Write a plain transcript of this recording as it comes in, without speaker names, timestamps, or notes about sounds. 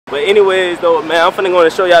But anyways, though, man, I'm finna go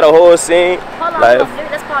and show y'all the whole scene. Hold on, like,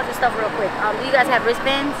 let's pause this stuff real quick. Do you guys have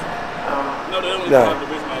wristbands? No, they don't have the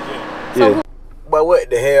wristbands yet. So yeah. But what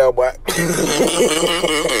the hell, boy? You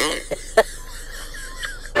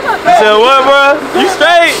said what, bro? You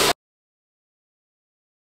straight?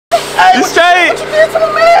 Hey, you straight? What you did to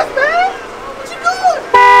my man, man? What you doing?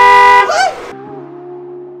 What?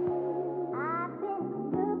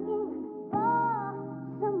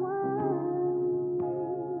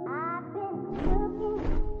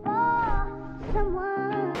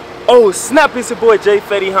 Oh snap, it's your boy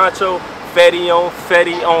JFettiHoncho, Fetty on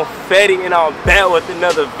Fetty, and I'm back with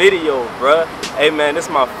another video, bruh. Hey man, this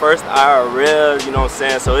is my first IRL, you know what I'm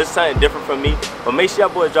saying, so it's something different from me. But make sure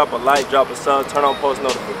y'all boys drop a like, drop a sub, turn on post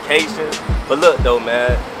notifications. But look though,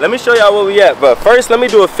 man, let me show y'all where we at. But first, let me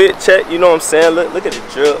do a fit check, you know what I'm saying. Look at the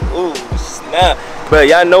drip, ooh, snap. But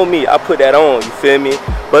y'all know me, I put that on, you feel me?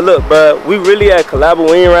 But look, bruh, we really at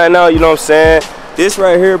Collaboween right now, you know what I'm saying. This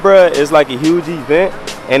right here, bruh, is like a huge event.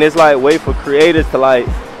 And it's like way for creators to like,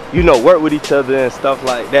 you know, work with each other and stuff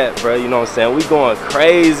like that, bro. You know what I'm saying? We going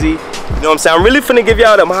crazy. You know what I'm saying? I'm really finna give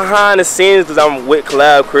y'all the behind the scenes because I'm with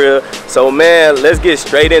Collab Crib. So man, let's get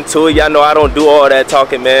straight into it. Y'all know I don't do all that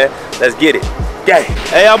talking, man. Let's get it. Okay.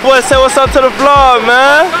 Hey, y'all boys, say what's up to the vlog,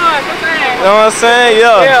 man. You know what I'm saying?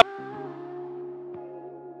 Yeah.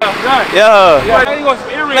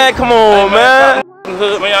 Man, come on, man.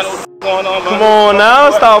 Come on now,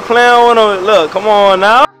 stop playing with them. Look, come on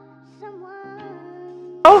now.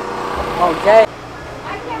 okay.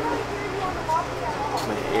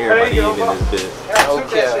 Everybody eating this bitch.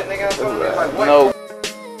 Okay. No.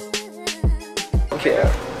 Okay.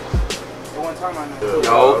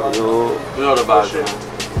 Yo, you know the vibes, man.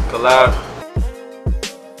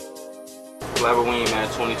 Collaboween, man,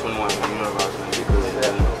 2021, man. You know the vibes, man.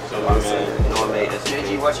 So, man, you know what, man. JG,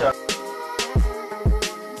 watch out.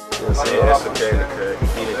 That's okay,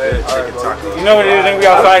 You know what it is, then we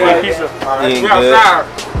outside getting pizza. We outside.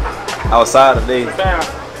 Outside today.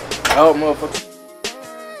 Oh, motherfucker.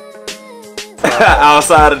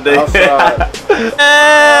 Outside today. Outside.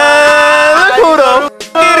 Look who the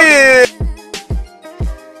it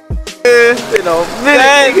is. You know,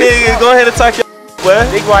 that nigga. Go ahead and talk your boy.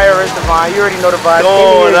 Big wire is divine. You already know the vibe.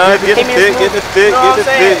 Go on, get the fit, get the fit, get the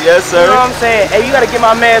fit. Yes, sir. You know what I'm saying? Hey, you gotta get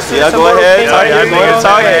my man some. Yeah, go ahead. Go ahead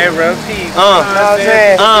talk. You know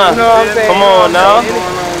what I'm saying? Come on now. You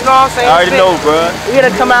know what I'm saying? I already know, bro. We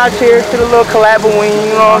gotta come out here to the little Collaboween,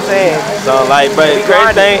 you know what I'm saying? So like, but the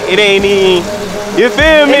crazy thing, it ain't even, you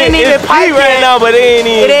feel me? It's deep right now, but it ain't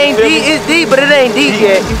even. It ain't deep, it's deep, but it ain't deep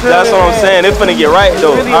yet. You feel That's me? what I'm saying. It's finna get right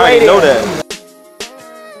though. Really I already know there. that.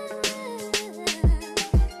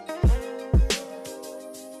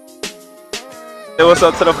 Hey, what's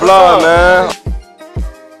up to the vlog, man?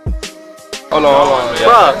 Hold on.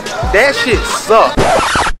 Bruh, that shit suck.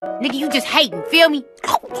 Nigga, you just hating, feel me?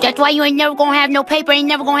 That's why you ain't never gonna have no paper, ain't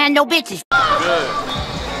never gonna have no bitches.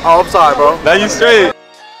 Oh, I'm sorry, bro. Now you straight.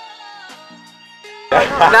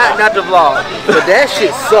 Not the vlog, but that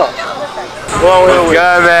shit suck. What's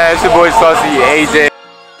good, man? It's your boy Saucy, AJ.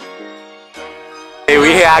 Hey,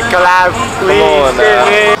 we here at Collab. Come on,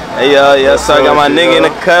 man. Hey, yo, so I got my nigga in the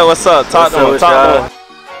cut. What's up? Talk to him.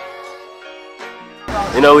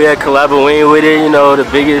 You know, we had Collaboween with it, you know, the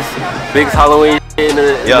biggest Halloween in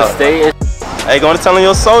the state. Hey, go on to tell him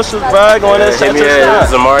your socials, bro. Go on there and check your shit.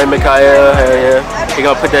 Zamari Mikael, hell yeah. He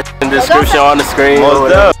gonna put that in the description on the screen.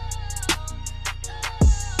 Most up.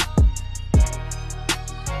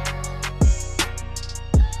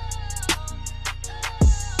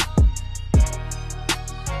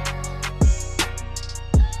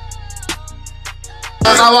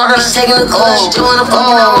 I walk up, she's taking a course. She wanna fuck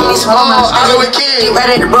me, I want me some more. I go with kids. Right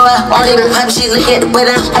at the bro, I just be poppin', she look at the butt.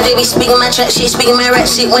 I just be speaking my track, she speaking my rap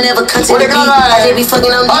shit. Whenever cut to the beat, I just be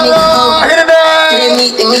fucking on these niggas. I get it back. They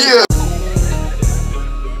meet the meet.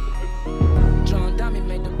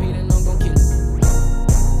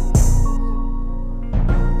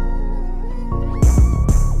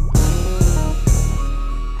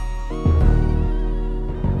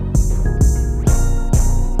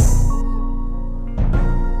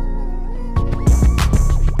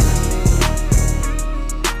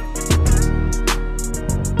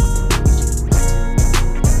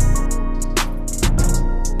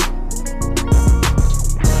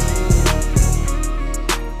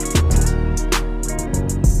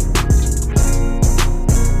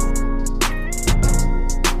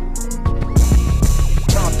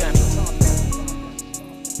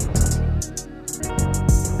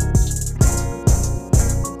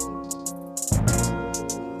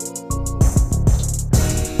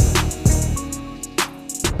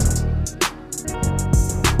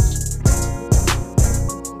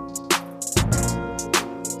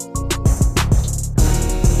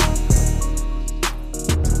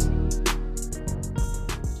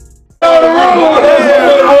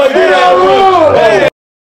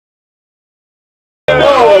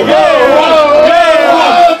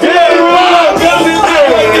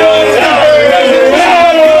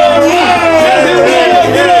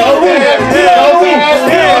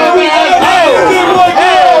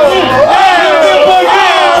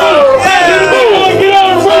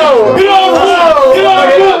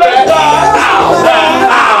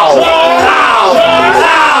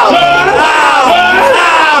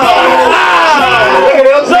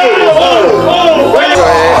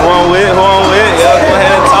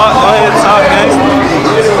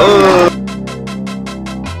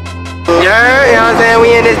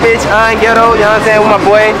 Honcho, you know what I'm saying, with my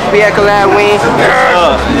boy. We at Collaboween.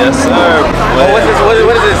 Yes, sir. What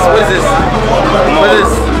is this?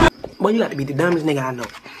 Boy, you got to be the dumbest nigga I know.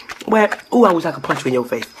 Boy, ooh, I wish I could punch you in your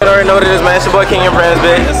face. You already know what it is, man. It's your boy King Imprint,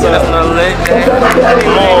 bitch. That's another lit.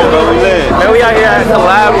 Come on, bro, we lit. Man, we out here at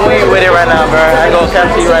Collaboween with it right now, bro. I ain't gonna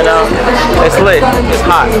cap to you right now. It's lit. It's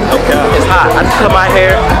hot. Okay. It's hot. I just cut my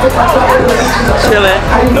hair. Chilling.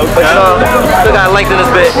 No cap. Still got length in this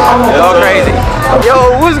bitch. All crazy.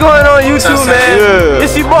 Yo, what's going on YouTube, man? Yeah.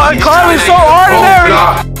 It's your boy Carly, so ordinary.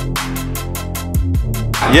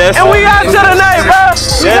 Yes, and we out to the night, bro.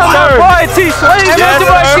 Yes, my sir. boy T-Sway. Yes, your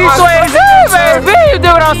boy sir. T-Sway. Yeah, baby. You do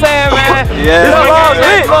what I'm saying, man. Yes.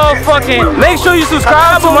 This motherfucking. Make sure you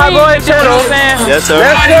subscribe to my boy channel. Yes, sir.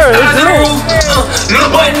 Yes, sir. Yeah.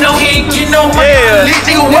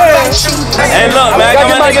 Hey, look, man.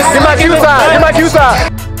 Get my cue side. Get my cue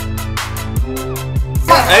side.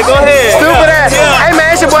 Hey, go ahead. Stupid ass. Hey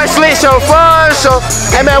man, it's your boy Slick Show, Fun Show.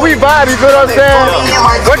 Hey man, we vibe, you feel what I'm saying?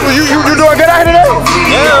 What, you doing good out here today?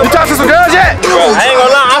 Yeah. You talked to some girls yet? Bro, I ain't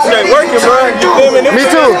gonna lie, I'm straight working, bro. You feel me? Me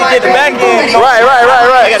too. Get the back end. Right.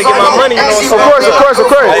 I gotta get my money, you know what I'm saying? Of course.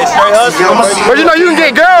 Hey, straight hustle. But you know you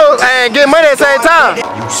can get girls and get money at the same time.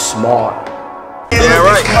 You smart. Yeah,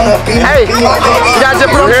 right. Hey, you gotta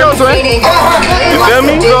just put on the show, twin. You feel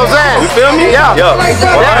me? You know what I'm saying? You feel me? Yeah. Yo.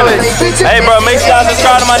 Hey, bro, make sure y'all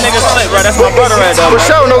subscribe to my nigga Slick, bro. That's my brother right there. For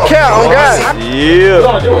sure, no cap, on God. Yeah. We're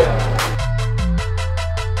gonna do it.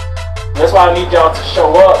 That's why I need y'all to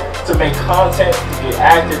show up, to make content, to get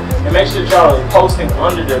active, and make sure y'all are posting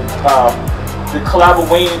under the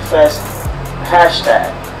Collaboween Fest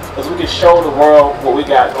hashtag, because we can show the world what we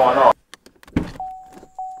got going on.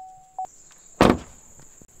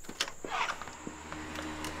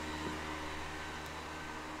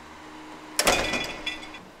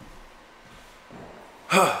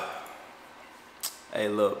 Hey,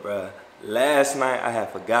 look, bruh. Last night I had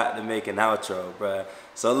forgot to make an outro, bruh.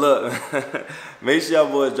 So look, make sure y'all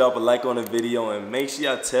boys drop a like on the video and make sure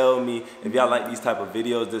y'all tell me if y'all like these type of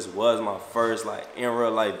videos. This was my first like in real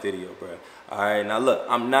life video, bruh. Alright, now look,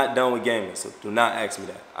 I'm not done with gaming, so do not ask me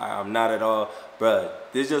that. Alright, I'm not at all, bruh.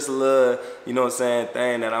 This just a little, you know what I'm saying,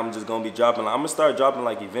 thing that I'm just gonna be dropping. I'm gonna start dropping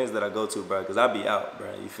like events that I go to, bruh, because I be out,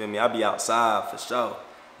 bruh. You feel me? I be outside for sure.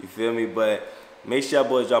 You feel me? But make sure y'all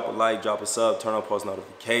boys drop a like, drop a sub, turn on post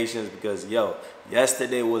notifications because, yo,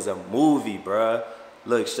 yesterday was a movie, bruh.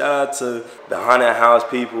 Look, shout out to the haunted house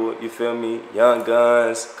people, you feel me? Young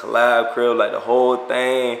Guns, Collab Crib, like the whole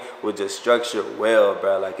thing was just structured well,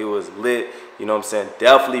 bruh. Like it was lit, you know what I'm saying?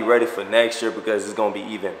 Definitely ready for next year because it's gonna be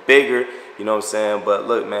even bigger, you know what I'm saying? But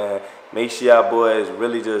look, man, make sure y'all boys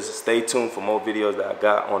really just stay tuned for more videos that I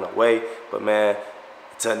got on the way. But man,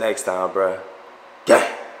 until next time, bruh.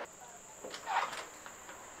 Gang.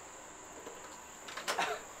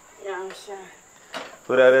 Yeah, I'm saying.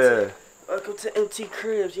 Who that is? Welcome to MT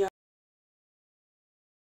Cribs, you know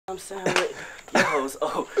what I'm saying? With your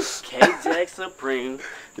host, KJ Supreme.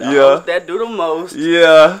 The host that do the most.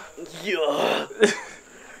 Yeah. Yeah.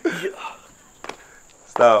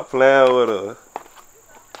 Stop playing with her.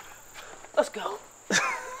 Let's go.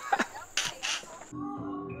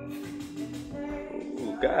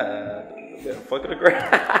 Ooh, God. Fucking the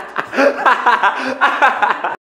ground.